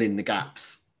fill in the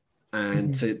gaps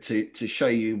and to show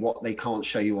you what they can't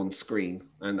show you on screen.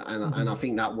 And I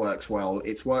think that works well.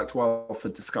 It's worked well for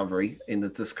Discovery in the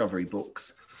Discovery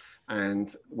books,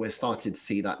 and we're starting to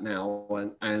see that now.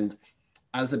 And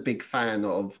as a big fan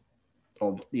of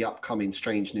the upcoming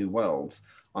Strange New Worlds,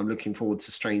 I'm looking forward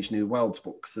to Strange New Worlds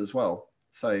books as well.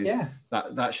 So yeah,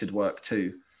 that should work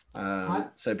too.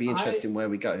 So it'd be interesting where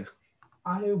we go.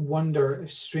 I wonder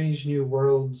if Strange New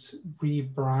Worlds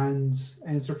rebrands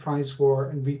Enterprise War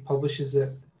and republishes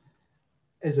it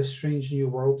as a Strange New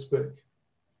Worlds book.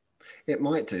 It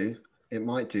might do.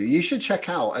 You should check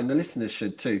out, and the listeners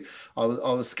should too. I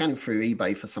was scanning through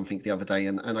eBay for something the other day,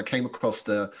 and I came across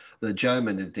the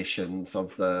German editions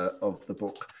of the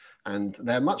book, and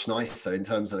they're much nicer in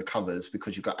terms of the covers,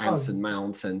 because you've got Anson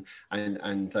Mount and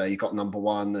you've got number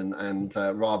one, and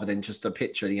rather than just a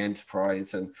picture of the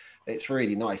Enterprise, and it's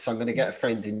really nice. So I'm going to get a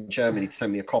friend in Germany to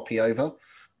send me a copy over.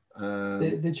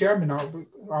 The German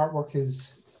artwork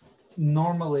is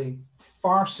normally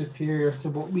far superior to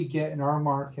what we get in our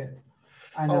market.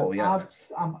 And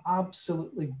I'm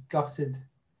absolutely gutted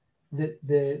that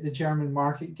the German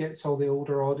market gets all the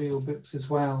older audio books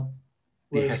as well,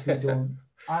 whereas we don't.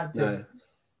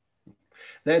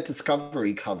 They're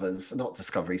Discovery covers,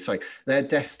 they're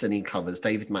Destiny covers,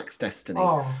 David Mack's Destiny.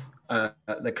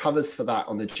 The covers for that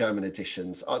on the German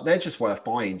editions, they're just worth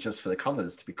buying just for the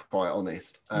covers, to be quite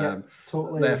honest.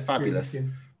 Totally. They're fabulous.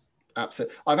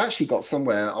 Absolutely. I've actually got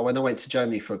somewhere, when I went to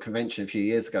Germany for a convention a few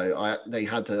years ago, they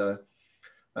had a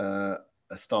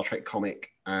a Star Trek comic,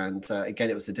 and again,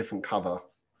 it was a different cover,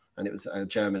 and it was a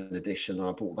German edition, and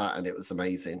I bought that, and it was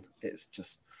amazing. It's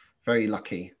just very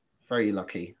lucky, very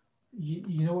lucky.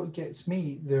 You know what gets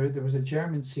me? There was a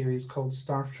German series called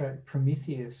Star Trek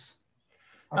Prometheus.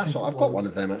 That's what I've got one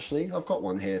of them actually. I've got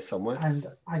one here somewhere. And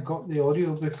I got the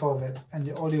audiobook of it, and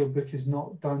the audiobook is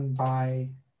not done by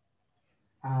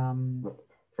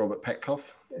Robert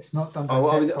Petkoff. It's not done by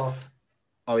Petkoff.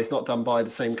 Oh, it's not done by the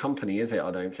same company, is it?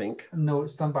 I don't think. No,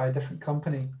 it's done by a different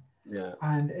company. Yeah.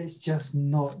 And it's just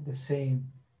not the same.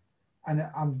 And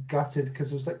I'm gutted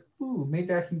because I was like, ooh,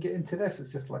 maybe I can get into this.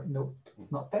 It's just like, nope,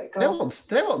 it's not Petkoff.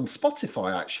 They're on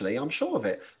Spotify, actually. I'm sure of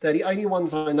it. They're the only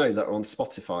ones I know that are on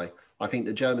Spotify. I think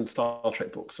the German Star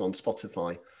Trek books are on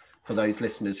Spotify. For those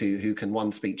listeners who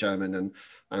can speak German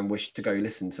and wish to go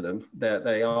listen to them,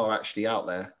 they are actually out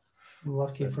there.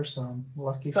 Lucky for some.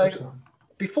 For some.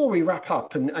 Before we wrap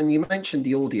up, and you mentioned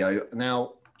the audio.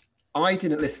 Now, I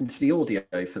didn't listen to the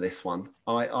audio for this one.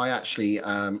 I actually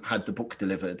had the book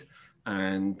delivered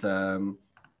and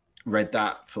read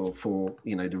that for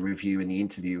the review and the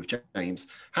interview with James.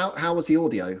 How was the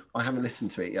audio? I haven't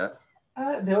listened to it yet.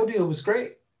 The audio was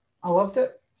great. I loved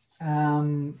it.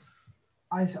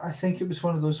 I think it was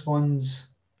one of those ones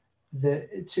that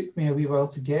it took me a wee while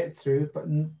to get through, but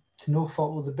to no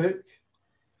fault of the book.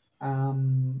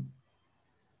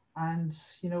 And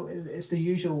it's the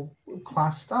usual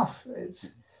class stuff.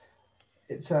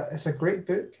 It's a great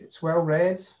book. It's well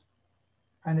read,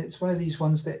 and it's one of these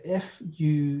ones that if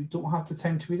you don't have the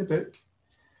time to read a book,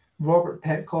 Robert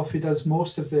Petkoff, who does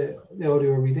most of the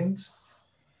audio readings,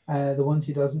 the ones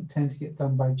he doesn't tend to get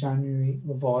done by January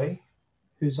Lavoie,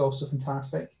 who's also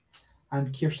fantastic,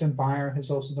 and Kirsten Beyer has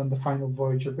also done the final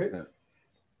Voyager book. Yeah.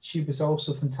 She was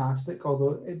also fantastic,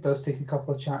 although it does take a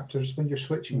couple of chapters when you're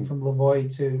switching from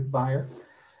Lavoie to Beyer.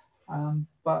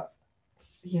 But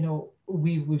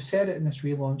we've said it in this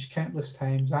relaunch countless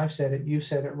times. I've said it, you've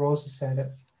said it, Roz has said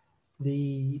it.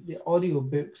 The audio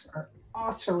books are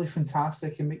utterly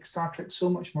fantastic and make Star Trek so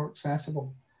much more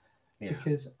accessible. Yeah.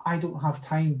 Because I don't have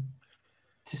time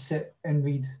to sit and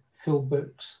read full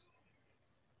books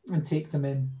and take them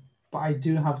in, but I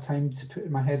do have time to put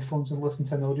in my headphones and listen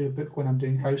to an audiobook when I'm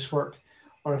doing housework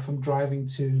or if I'm driving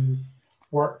to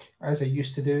work, as I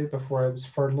used to do before I was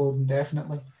furloughed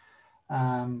indefinitely.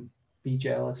 Be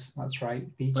jealous. That's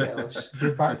right. Be jealous.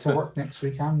 Go back to work next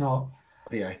week. I'm not.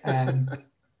 Yeah.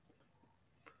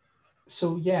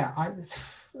 So yeah,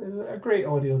 a great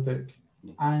audiobook,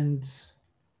 and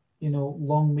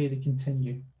long may they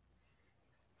continue.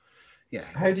 Yeah.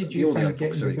 How did you find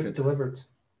getting the book delivered?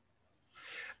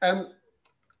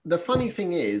 The funny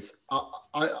thing is,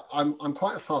 I'm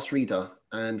quite a fast reader,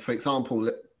 and for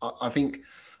example, I think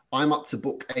I'm up to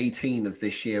book 18 of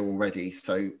this year already.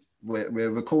 So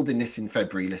we're recording this in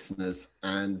February, listeners,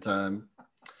 and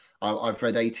I've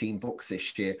read 18 books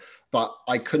this year. But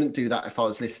I couldn't do that if I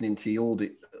was listening to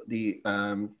the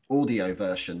audio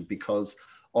version, because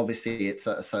obviously it's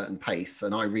at a certain pace,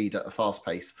 and I read at a fast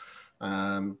pace.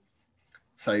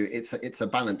 So it's a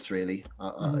balance really,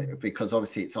 because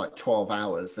obviously it's like 12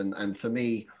 hours. And for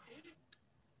me,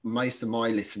 most of my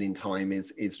listening time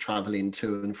is traveling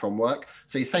to and from work.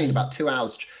 So you're saying about 2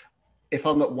 hours. If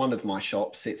I'm at one of my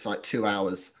shops, it's like 2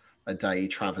 hours a day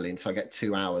traveling. So I get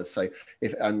 2 hours. So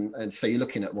and so you're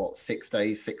looking at what,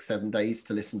 7 days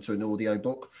to listen to an audio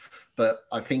book. But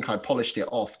I think I polished it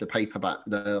off the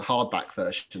hardback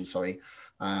version. Sorry.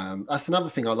 That's another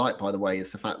thing I like, by the way,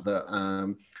 is the fact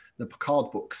that, the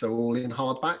Picard books are all in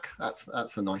hardback.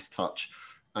 That's a nice touch.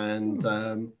 And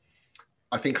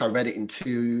I think I read it in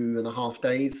 2.5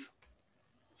 days.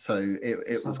 So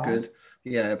it was good.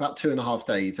 Yeah, about 2.5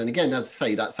 days. And again, as I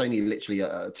say, that's only literally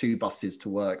 2 buses to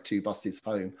work, 2 buses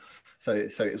home. So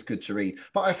it was good to read.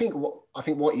 But I think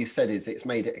what you said is it's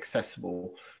made it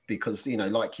accessible, because,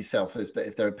 like yourself,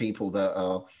 if there are people that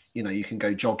are, you can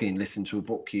go jogging, listen to a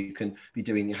book, you can be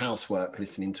doing your housework,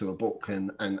 listening to a book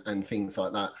and things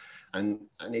like that. And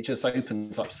it just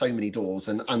opens up so many doors.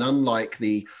 And unlike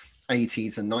the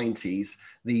 80s and 90s,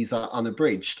 these are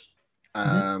unabridged.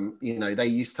 They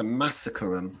used to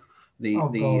massacre them. The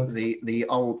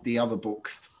other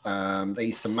books, they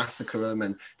used to massacre them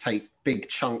and take big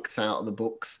chunks out of the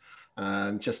books,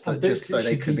 just so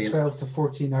they could be 12 to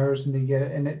 14 hours, and they get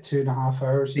it in at 2.5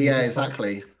 hours. Yeah,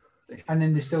 exactly. And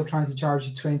then they're still trying to charge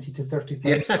you 20 to 30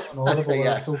 pounds on Audible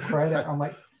or full credit. I'm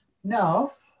like,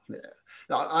 no. Yeah.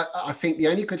 I think the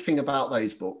only good thing about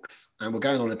those books, and we're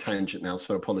going on a tangent now,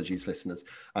 so apologies, listeners.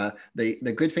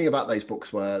 The good thing about those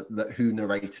books were that who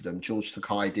narrated them. George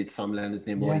Takei did some, Leonard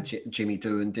Nimoy, Jimmy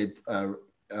Doohan did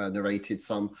narrated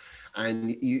some,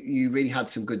 and you really had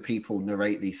some good people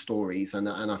narrate these stories, and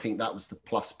I think that was the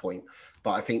plus point.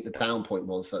 But I think the down point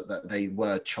was that they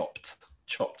were chopped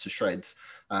to shreds.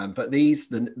 But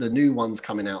the new ones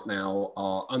coming out now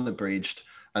are unabridged,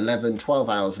 11, 12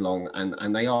 hours long,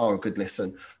 and they are a good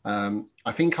listen.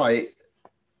 I think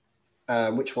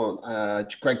which one?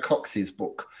 Greg Cox's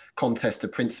book, Contest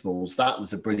of Principles. That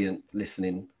was a brilliant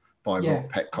listening by Rob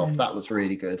Petkoff. That was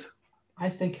really good. I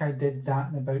think I did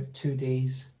that in about 2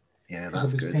 days. Yeah,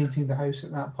 that's good. I was painting the house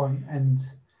at that point, and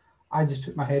I just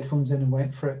put my headphones in and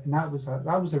went for it. And that was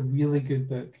a really good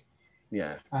book.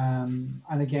 Yeah. And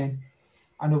again,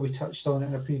 I know we touched on it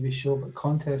in a previous show, but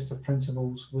Contest of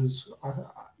Principles was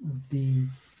the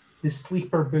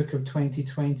sleeper book of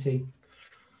 2020.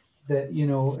 That, you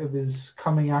know, it was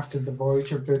coming after the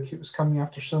Voyager book. It was coming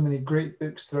after so many great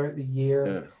books throughout the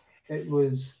year. Yeah. It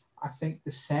was, I think,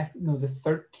 the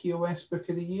third TOS book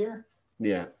of the year.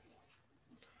 Yeah.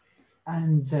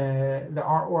 And the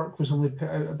artwork was only put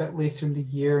out a bit later in the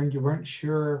year, and you weren't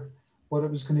sure what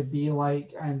it was going to be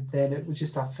like. And then it was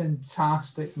just a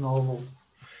fantastic novel.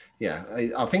 Yeah,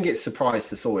 I think it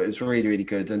surprised us all. It was really, really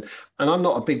good, and I'm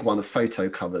not a big one of photo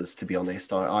covers, to be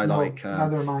honest. I like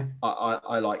neither am I.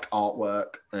 I like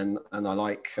artwork, and I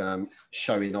like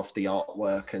showing off the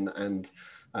artwork, and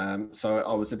so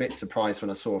I was a bit surprised when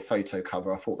I saw a photo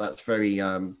cover. I thought that's very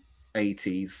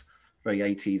 80s, very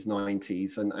 80s,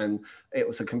 90s, and it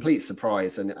was a complete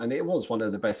surprise, and it was one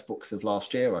of the best books of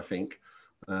last year, I think.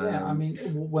 Yeah, I mean,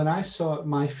 when I saw it,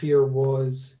 my fear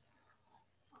was,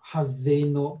 have they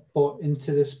not bought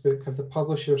into this book? Have the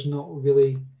publishers not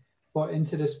really bought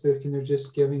into this book, and they're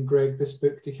just giving Greg this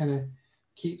book to kind of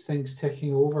keep things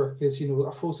ticking over? Because, you know,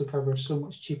 a photo cover is so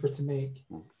much cheaper to make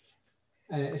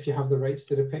if you have the rights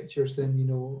to the pictures than, you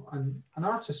know, an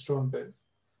artist-drawn book.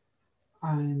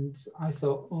 And I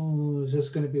thought, oh, is this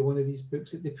going to be one of these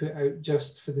books that they put out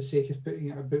just for the sake of putting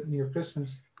out a book near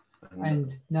Christmas?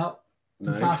 And no.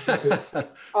 Fantastic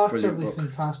book. Utterly book.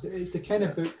 Fantastic. It's the kind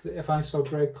of book that if I saw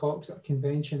Greg Cox at a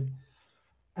convention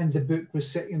and the book was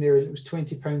sitting there and it was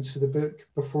 £20 for the book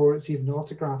before it's even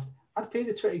autographed, I'd pay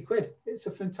the £20. It's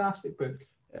a fantastic book.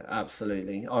 Yeah,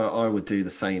 absolutely. I would do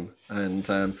the same. And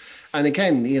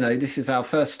again, you know, this is our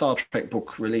first Star Trek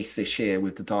book released this year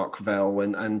with the Dark Veil,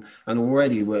 and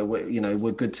already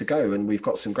we're good to go, and we've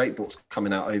got some great books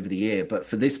coming out over the year. But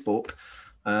for this book,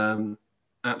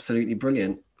 absolutely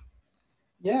brilliant.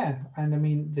 Yeah, and I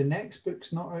mean, the next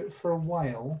book's not out for a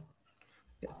while.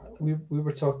 We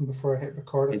were talking before I hit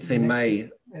record. It's in May.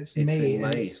 It's May.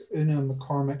 It's Una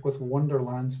McCormick with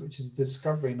Wonderlands, which is a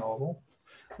discovery novel.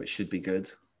 Which should be good.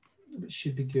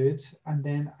 And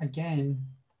then again,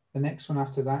 the next one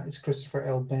after that is Christopher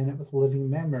L. Bennett with Living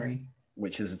Memory.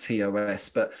 Which is a TOS.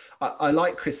 But I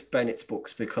like Chris Bennett's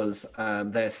books because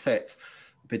they're set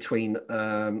between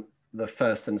the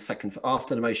first and second,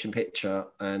 after the motion picture,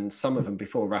 and some of them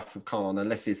before Wrath of Khan,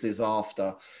 unless this is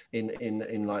after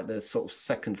in like the sort of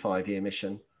second 5-year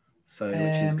mission. So which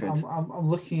is good. I'm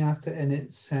looking at it, and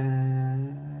it's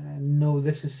no,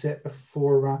 this is set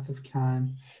before Wrath of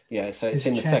Khan. Yeah, so it's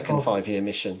in the second 5-year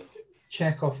mission.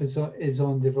 Chekhov is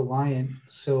on the Reliant,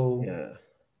 so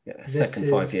yeah, second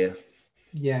 5-year.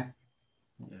 Yeah.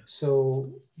 So,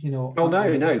 you know. Oh,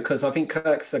 no, because I think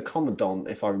Kirk's a commandant,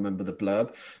 if I remember the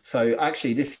blurb. So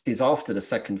actually, this is after the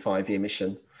second 5-year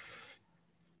mission.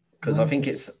 Because I think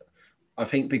I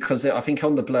think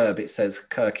on the blurb it says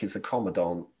Kirk is a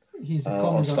commandant. He's the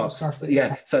commandant of Starfleet.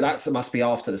 Yeah, so that must be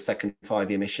after the second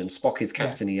 5-year mission. Spock is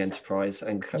captain of the Enterprise,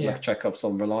 and Chekhov's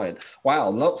on Reliant.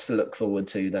 Wow, lots to look forward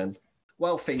to then.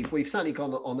 Well, Steve, we've certainly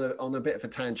gone on a bit of a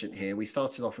tangent here. We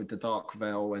started off with the Dark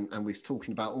Veil, and we're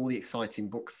talking about all the exciting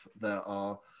books that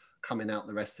are coming out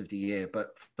the rest of the year.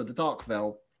 But for the Dark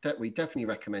Veil, we definitely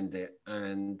recommend it,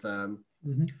 and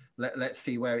let's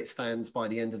see where it stands by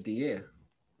the end of the year.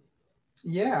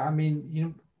 Yeah, I mean, you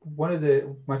know, one of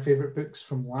my favorite books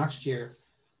from last year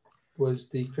was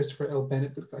the Christopher L.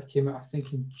 Bennett book that came out, I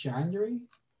think, in January,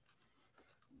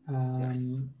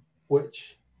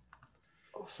 which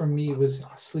for me was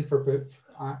a sleeper book.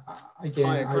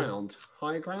 Higher Ground.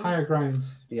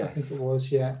 Yes, I think it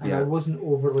was. Yeah, and I wasn't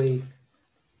overly,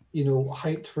 you know,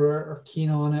 hyped for it or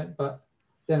keen on it, but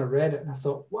then I read it and I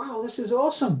thought, wow, this is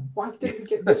awesome. Why didn't we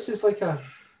get this? Is like a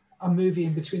movie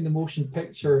in between the motion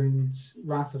picture and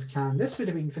Wrath of Khan. This would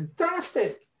have been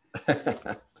fantastic.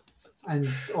 And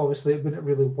obviously it wouldn't have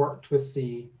really worked with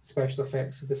the special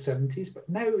effects of the 70s, but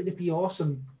now it would be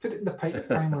awesome. Put it in the Pike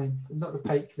timeline, not the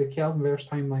Pike, the Kelvinverse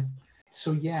timeline.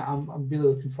 So yeah, I'm really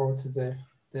looking forward to the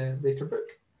later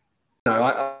book.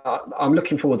 No, I'm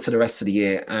looking forward to the rest of the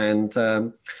year. And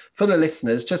for the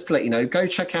listeners, just to let you know, go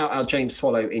check out our James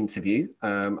Swallow interview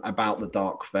about the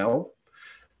Dark Veil.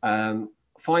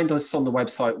 Find us on the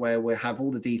website where we'll have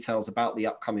all the details about the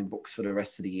upcoming books for the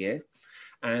rest of the year.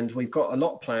 And we've got a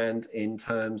lot planned in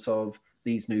terms of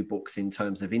these new books, in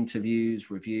terms of interviews,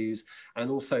 reviews,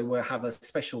 and also we'll have a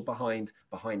special behind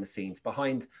the scenes,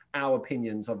 behind our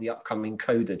opinions of the upcoming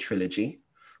Coda trilogy,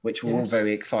 which we're all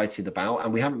very excited about.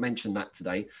 And we haven't mentioned that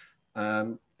today.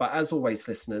 But as always,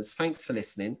 listeners, thanks for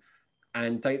listening.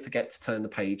 And don't forget to turn the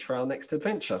page for our next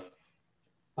adventure.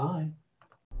 Bye.